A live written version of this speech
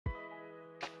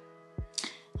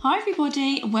Hi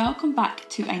everybody, welcome back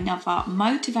to another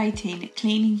motivating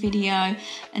cleaning video.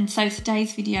 And so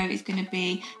today's video is going to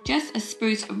be just a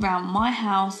spruce around my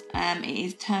house. It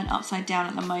is turned upside down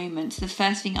at the moment. So the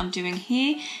first thing I'm doing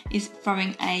here is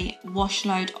throwing a wash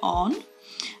load on.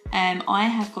 I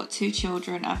have got two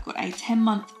children. I've got a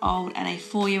 10-month-old and a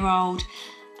 4-year-old.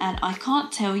 And I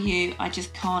can't tell you, I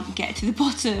just can't get to the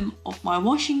bottom of my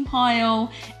washing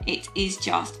pile. It is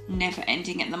just never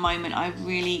ending at the moment. I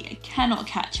really cannot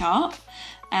catch up.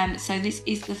 So this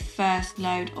is the first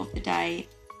load of the day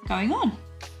going on.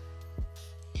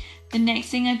 The next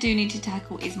thing I do need to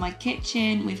tackle is my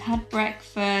kitchen. We've had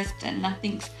breakfast and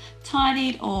nothing's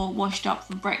tidied or washed up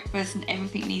from breakfast and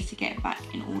everything needs to get back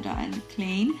in order and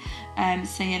clean.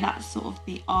 So yeah, that's sort of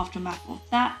the aftermath of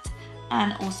that.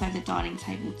 And also the dining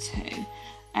table too.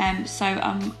 So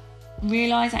I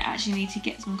realised I actually need to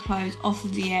get some clothes off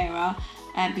of the area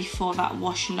before that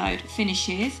wash load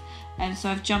finishes. So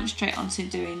I've jumped straight onto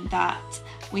doing that.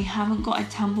 We haven't got a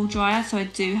tumble dryer, so I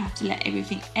do have to let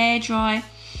everything air dry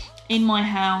in my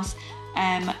house,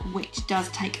 which does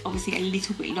take obviously a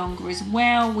little bit longer as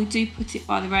well. We do put it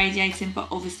by the radiator, but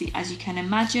obviously, as you can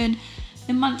imagine,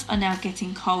 the months are now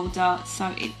getting colder,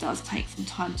 so it does take some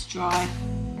time to dry.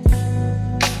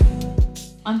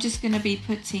 I'm just going to be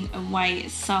putting away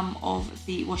some of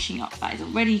the washing up that is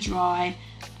already dry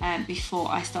before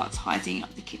I start tidying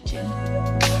up the kitchen.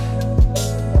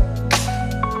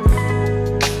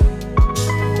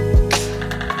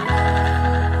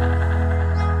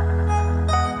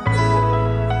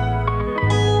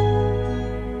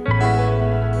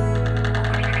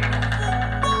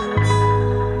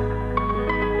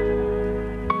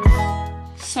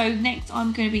 So next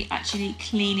I'm going to be actually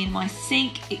cleaning my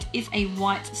sink. It is a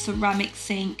white ceramic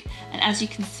sink, and as you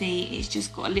can see it's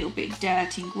just got a little bit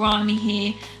dirty and grimy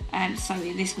here, so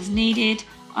this was needed.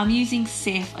 I'm using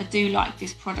Cif. I do like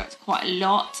this product quite a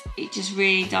lot. It just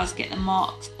really does get the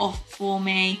marks off for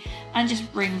me and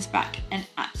just brings back an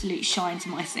absolute shine to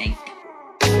my sink.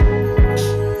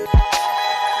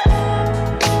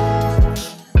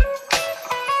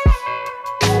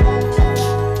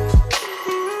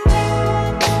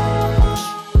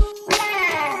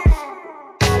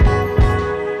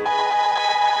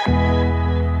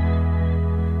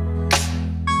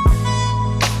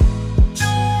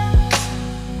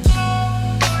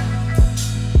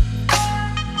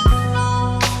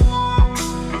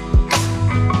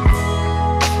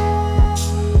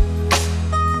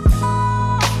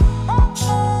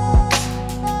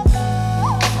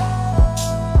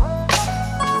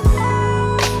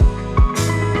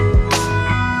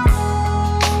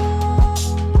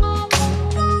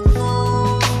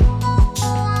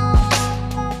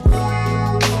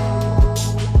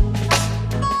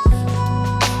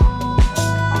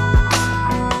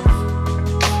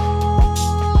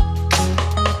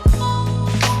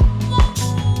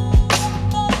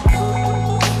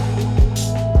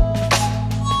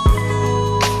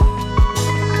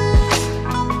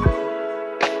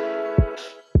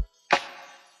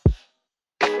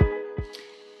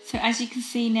 So as you can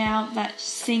see now, that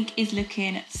sink is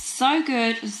looking so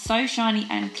good, so shiny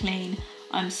and clean.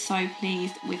 I'm so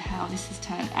pleased with how this has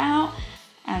turned out.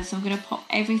 So I'm going to pop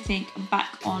everything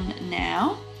back on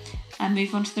now and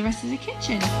move on to the rest of the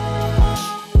kitchen.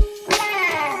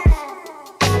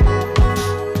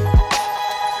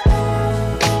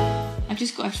 I've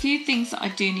just got a few things that I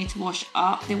do need to wash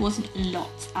up. There wasn't a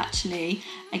lot actually.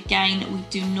 Again, we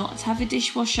do not have a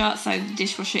dishwasher, so the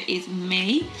dishwasher is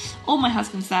me or my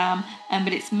husband Sam,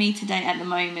 but it's me today at the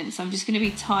moment. So I'm just going to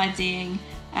be tidying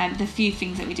the few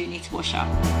things that we do need to wash up.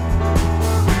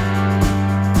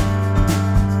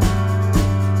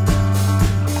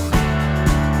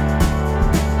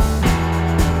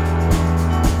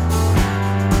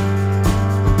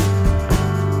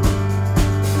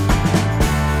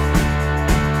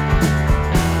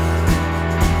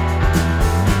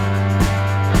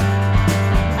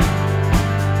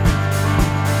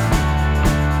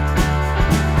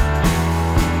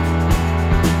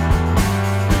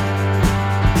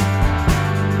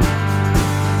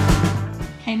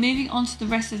 Moving on to the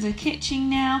rest of the kitchen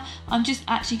now, I'm just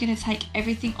actually going to take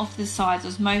everything off the sides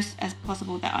as most as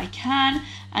possible that I can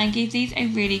and give these a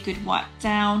really good wipe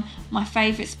down. My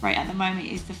favourite spray at the moment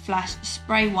is the Flash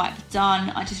Spray Wipe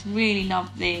Done. I just really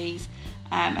love these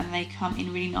and they come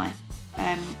in really nice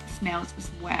smells as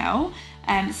well.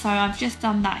 So I've just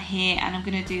done that here and I'm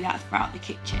going to do that throughout the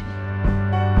kitchen.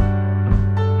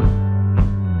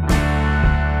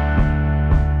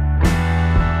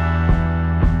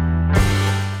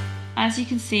 As you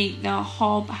can see, the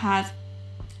hob has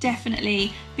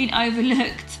definitely been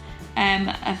overlooked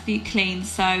a few cleans,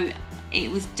 so it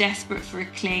was desperate for a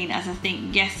clean, as I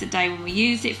think yesterday when we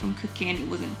used it from cooking it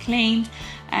wasn't cleaned.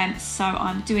 So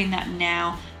I'm doing that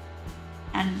now,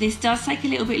 and this does take a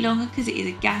little bit longer because it is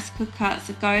a gas cooker,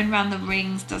 so going around the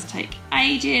rings does take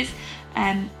ages,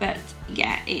 but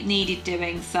yeah, it needed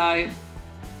doing, so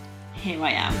here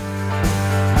I am.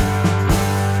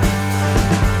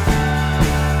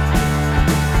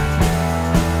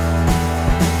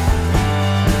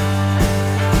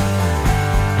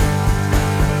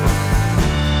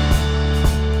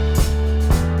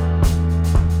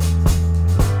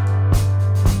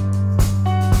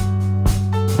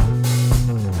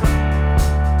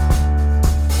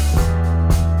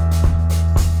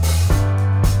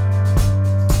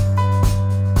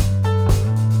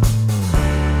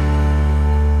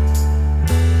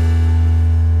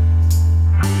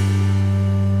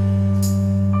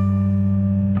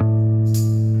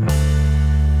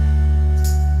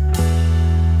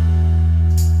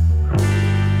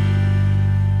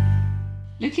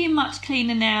 Looking much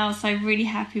cleaner now, so really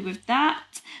happy with that.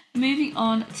 Moving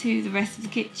on to the rest of the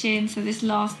kitchen. So this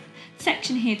last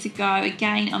section here to go.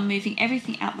 Again, I'm moving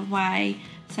everything out the way,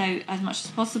 so as much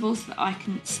as possible, so that I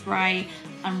can spray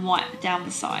and wipe down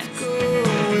the sides.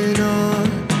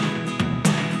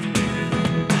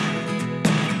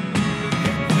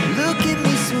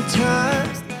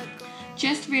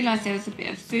 Just realised there was a bit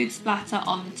of food splatter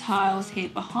on the tiles here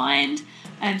behind,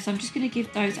 so I'm just going to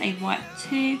give those a wipe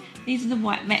too. These are the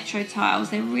white Metro tiles.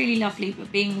 They're really lovely,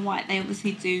 but being white they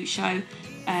obviously do show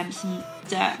some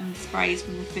dirt and sprays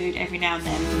from the food every now and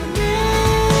then.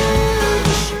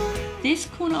 This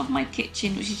corner of my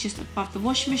kitchen, which is just above the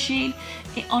washing machine,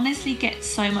 it honestly gets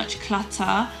so much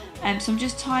clutter, so I'm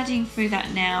just tidying through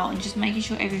that now and just making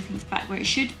sure everything's back where it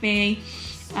should be,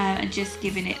 and just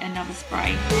giving it another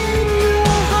spray.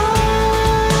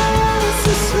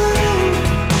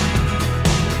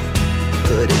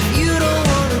 But if you don't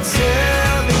want to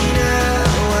tell me now,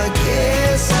 I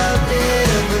guess I'll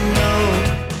never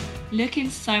know. Looking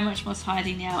so much more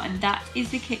tidy now, and that is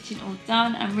the kitchen all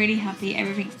done. I'm really happy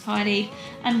everything's tidied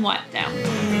and wiped down.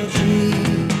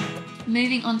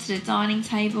 Moving on to the dining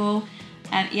table,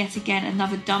 and yet again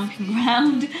another dumping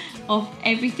ground of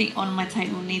everything on my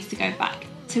table needs to go back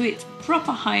to its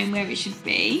proper home where it should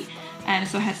be.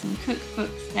 So I had some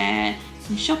cookbooks there,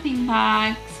 some shopping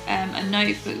bags, a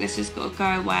notebook that's just got to go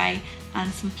away,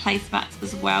 and some placemats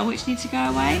as well which need to go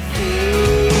away.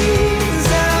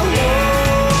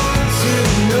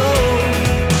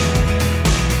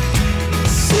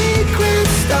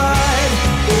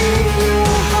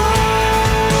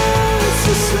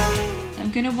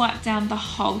 I'm going to wipe down the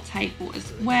whole table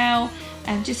as well,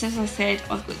 and just as I said,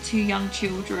 I've got 2 young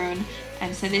children,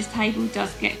 and so this table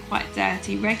does get quite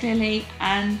dirty regularly,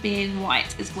 and being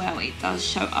white as well, it does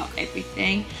show up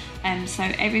everything, so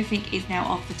everything is now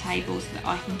off the table so that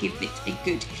I can give it a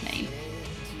good clean.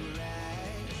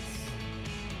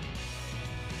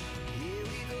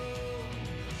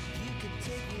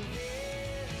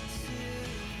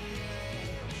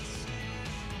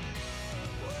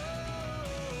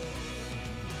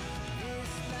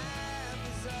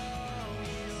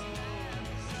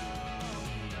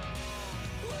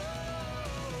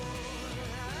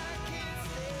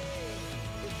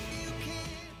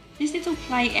 This little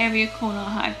play area corner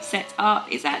I've set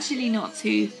up is actually not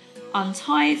too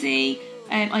untidy.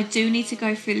 I do need to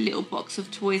go through the little box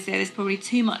of toys there. There's probably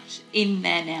too much in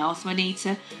there now, so I need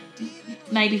to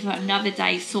maybe for another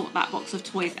day sort that box of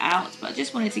toys out, but I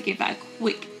just wanted to give that a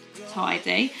quick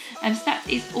tidy. So that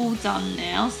is all done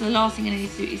now. So the last thing I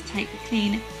need to do is take the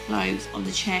clean clothes on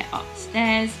the chair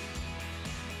upstairs.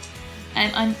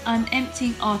 I'm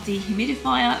emptying our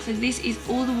dehumidifier, so this is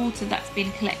all the water that's been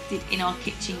collected in our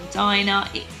kitchen diner.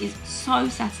 It is so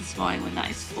satisfying when that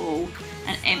is full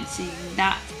and emptying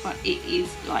that, but it is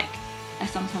like, I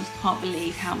sometimes can't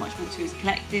believe how much water is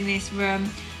collected in this room,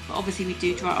 but obviously we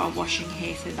do dry our washing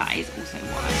here, so that is also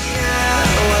why.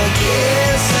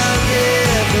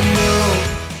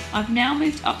 I've now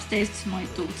moved upstairs to my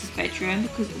daughter's bedroom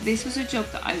because this was a job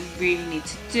that I really need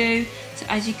to do. So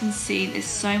as you can see, there's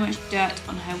so much dirt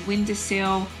on her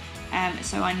windowsill,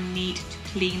 so I need to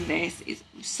clean this. It's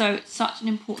such an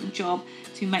important job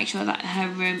to make sure that her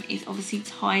room is obviously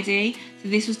tidy. So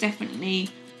this was definitely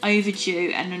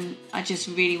overdue, and I just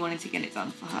really wanted to get it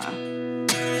done for her.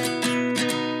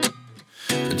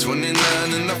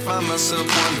 29 and I find myself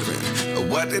wondering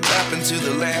what did happen to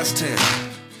the last 10.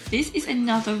 This is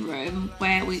another room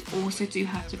where we also do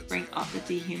have to bring up the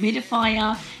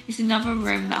dehumidifier. It's another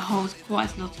room that holds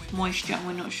quite a lot of moisture and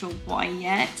we're not sure why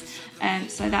yet.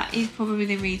 So that is probably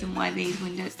the reason why these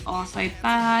windows are so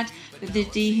bad. But the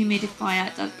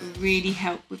dehumidifier does really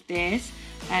help with this.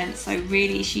 So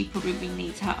really she probably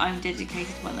needs her own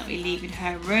dedicated one that we leave in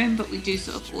her room, but we do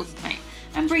sort of alternate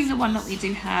and bring the one that we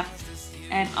do have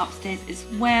upstairs as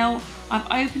well. I've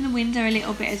opened the window a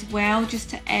little bit as well just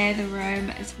to air the room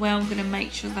as well. I'm going to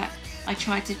make sure that I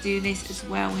try to do this as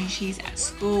well when she's at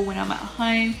school, when I'm at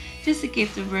home, just to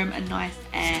give the room a nice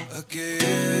air.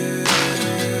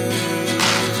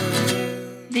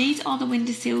 These are the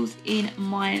windowsills in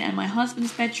mine and my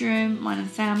husband's bedroom, mine and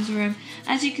Sam's room.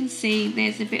 As you can see,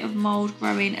 there's a bit of mould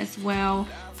growing as well,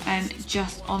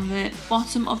 just on the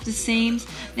bottom of the seams.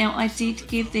 Now I did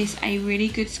give this a really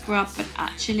good scrub, but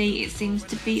actually it seems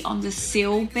to be on the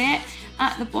sill bit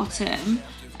at the bottom.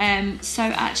 So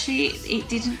actually it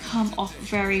didn't come off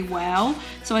very well.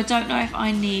 So I don't know if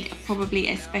I need probably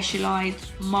a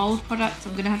specialised mould product. So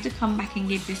I'm going to have to come back and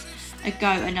give this a go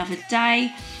another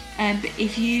day. But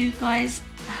if you guys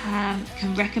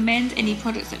can recommend any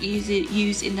products that you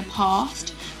used in the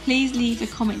past, please leave a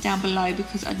comment down below,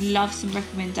 because I'd love some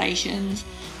recommendations.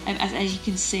 As you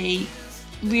can see,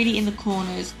 really in the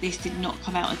corners this did not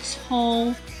come out at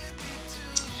all.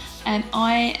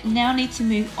 I now need to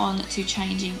move on to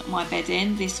changing my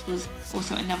bedding. This was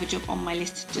also another job on my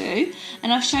list to do,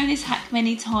 and I've shown this hack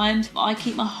many times, but I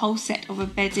keep my whole set of a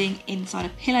bedding inside a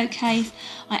pillowcase.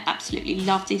 I absolutely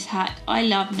love this hack. I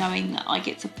love knowing that I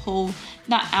get to pull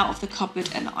that out of the cupboard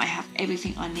and I have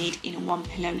everything I need in one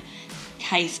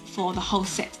pillowcase for the whole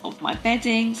set of my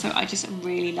bedding. So I just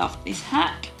really love this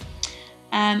hack.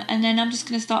 And then I'm just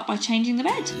going to start by changing the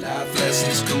bed. Life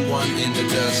lessons come one in a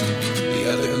dozen. The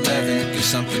other 11 get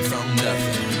something from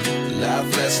nothing.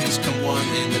 Life lessons come one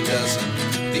in a dozen.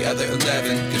 The other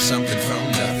 11 get something from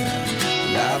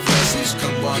nothing. Life lessons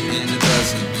come one in a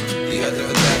dozen. The other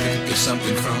 11 get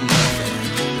something from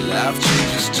nothing. Life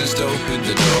changes, just open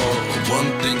the door. One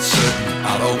thing's certain,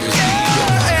 I'll always be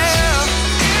yours.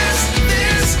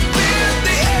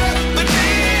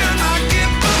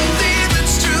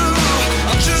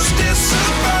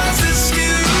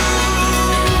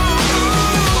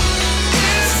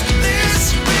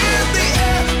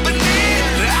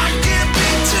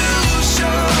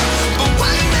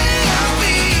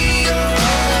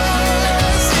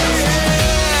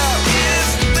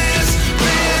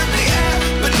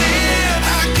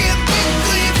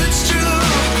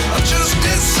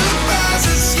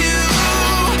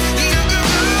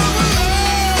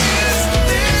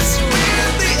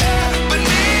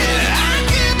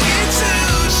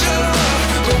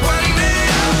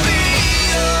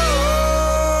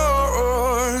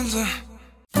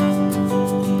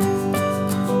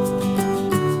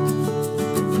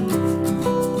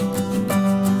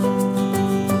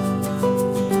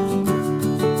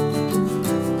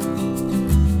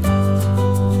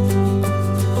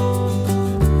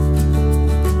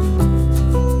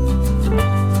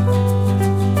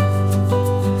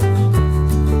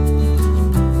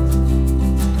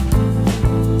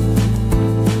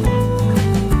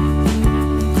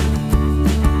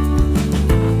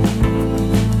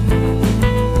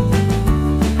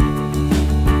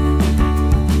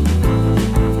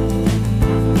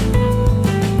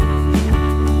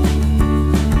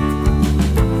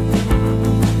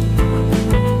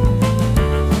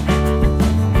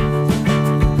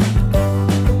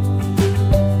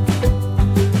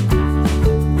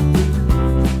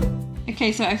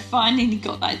 Okay, so I finally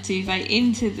got that duvet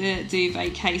into the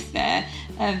duvet case there.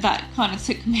 That kind of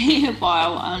took me a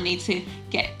while. I'll need to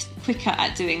get quicker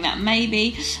at doing that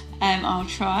maybe. I'll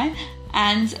try.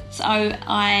 And so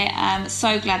I am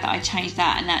so glad that I changed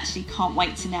that, and actually can't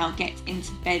wait to now get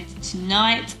into bed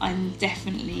tonight. I'm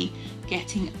definitely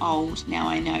getting old now.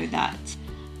 I know that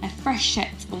a fresh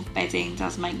set of bedding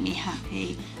does make me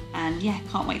happy, and yeah,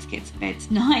 can't wait to get to bed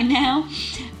tonight now.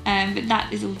 But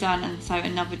that is all done, and so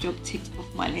another job ticked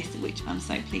off my list, which I'm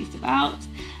so pleased about.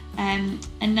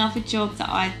 Another job that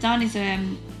I've done is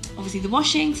obviously the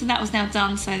washing, so that was now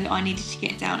done, so I needed to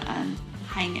get down and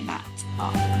hang that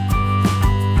up.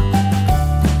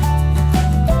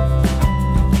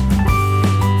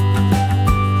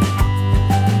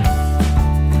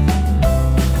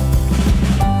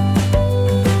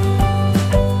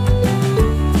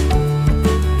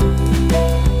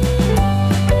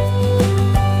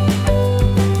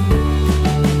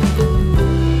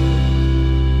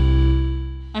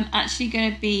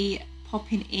 Going to be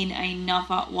popping in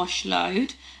another wash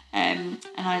load, and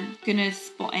I'm going to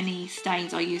spot any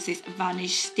stains. I use this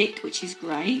vanish stick, which is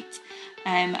great.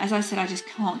 As I said, I just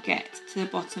can't get to the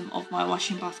bottom of my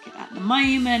washing basket at the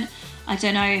moment. I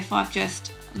don't know if I've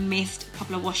just missed a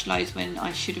couple of wash loads when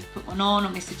I should have put one on, or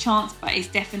missed a chance, but it's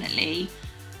definitely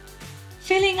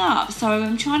filling up, so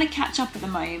I'm trying to catch up at the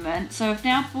moment. So I've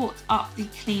now brought up the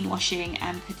clean washing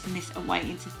and putting this away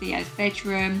into Theo's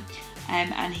bedroom,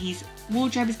 and his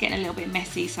wardrobe is getting a little bit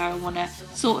messy, so I want to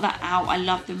sort that out. I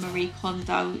love the Marie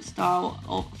Kondo style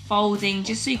of folding,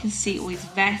 just so you can see all his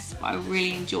vests, but I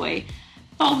really enjoy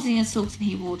folding and sorting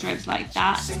his wardrobes like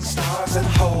that. Stars and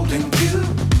holding you.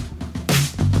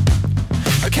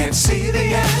 I can't see the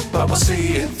end, but we'll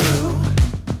see it through.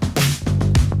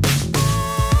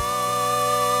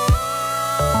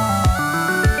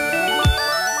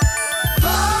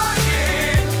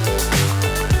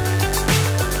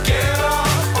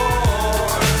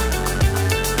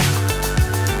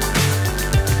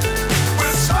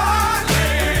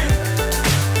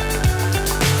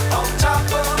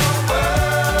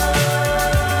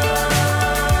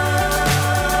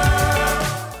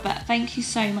 Thank you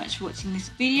so much for watching this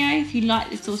video. If you like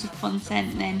this sort of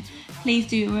content, then please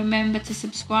do remember to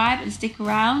subscribe and stick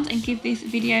around, and give this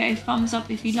video a thumbs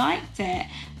up if you liked it.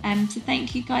 So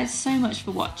thank you guys so much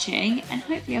for watching, and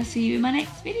hopefully I'll see you in my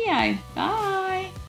next video. Bye.